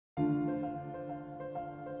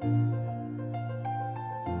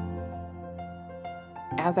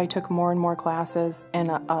as I took more and more classes and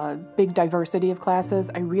a big diversity of classes,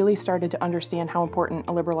 I really started to understand how important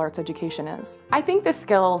a liberal arts education is. I think the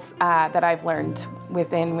skills that I've learned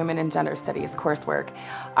within Women and Gender Studies coursework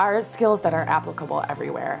are skills that are applicable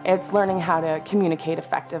everywhere. It's learning how to communicate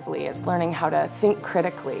effectively. It's learning how to think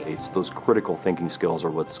critically. It's those critical thinking skills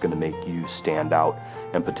are what's going to make you stand out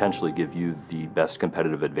and potentially give you the best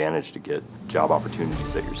competitive advantage to get job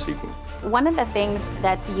opportunities that you're seeking. One of the things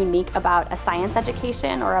that's unique about a science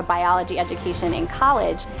education or a biology education in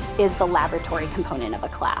college is the laboratory component of a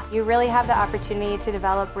class. You really have the opportunity to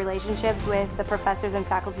develop relationships with the professors and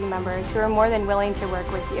faculty members who are more than willing to work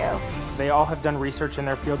with you. They all have done research in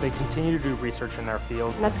their field. They continue to do research in their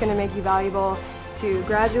field. And that's going to make you valuable to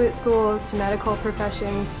graduate schools, to medical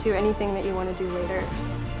professions, to anything that you want to do later.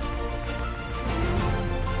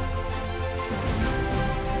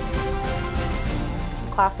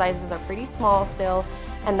 Class sizes are pretty small still,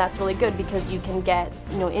 and that's really good because you can get,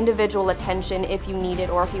 individual attention if you need it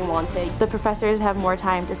or if you want it. The professors have more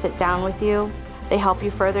time to sit down with you. They help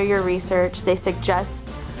you further your research. They suggest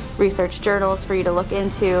research journals for you to look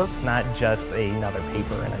into. It's not just another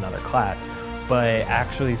paper in another class, but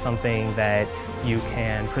actually something that you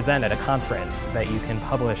can present at a conference, that you can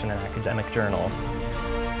publish in an academic journal.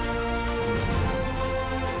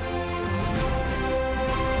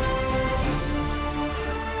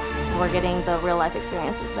 We're getting the real-life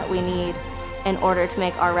experiences that we need in order to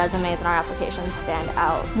make our resumes and our applications stand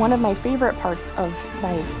out. One of my favorite parts of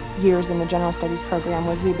my years in the General Studies program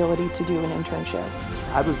was the ability to do an internship.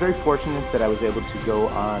 I was very fortunate that I was able to go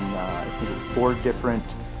on, I think, 4 different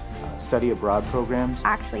study abroad programs.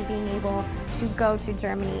 Actually being able to go to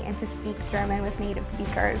Germany and to speak German with native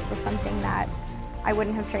speakers was something that I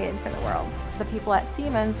wouldn't have traded for the world. The people at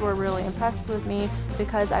Siemens were really impressed with me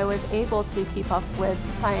because I was able to keep up with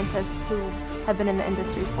scientists who have been in the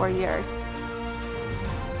industry for years.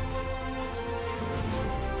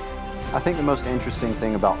 I think the most interesting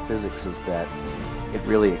thing about physics is that it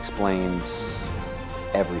really explains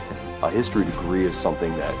everything. A history degree is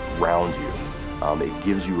something that rounds you. It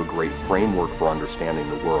gives you a great framework for understanding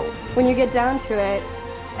the world. When you get down to it,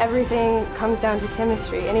 everything comes down to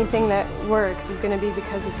chemistry. Anything that works is going to be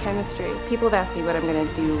because of chemistry. People have asked me what I'm going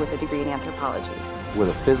to do with a degree in anthropology. With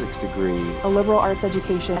a physics degree, a liberal arts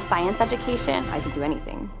education, a science education, I could do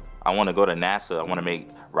anything. I want to go to NASA. I want to make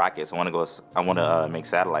rockets. I want to make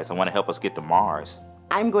satellites. I want to help us get to Mars.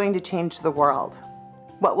 I'm going to change the world.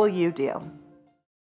 What will you do?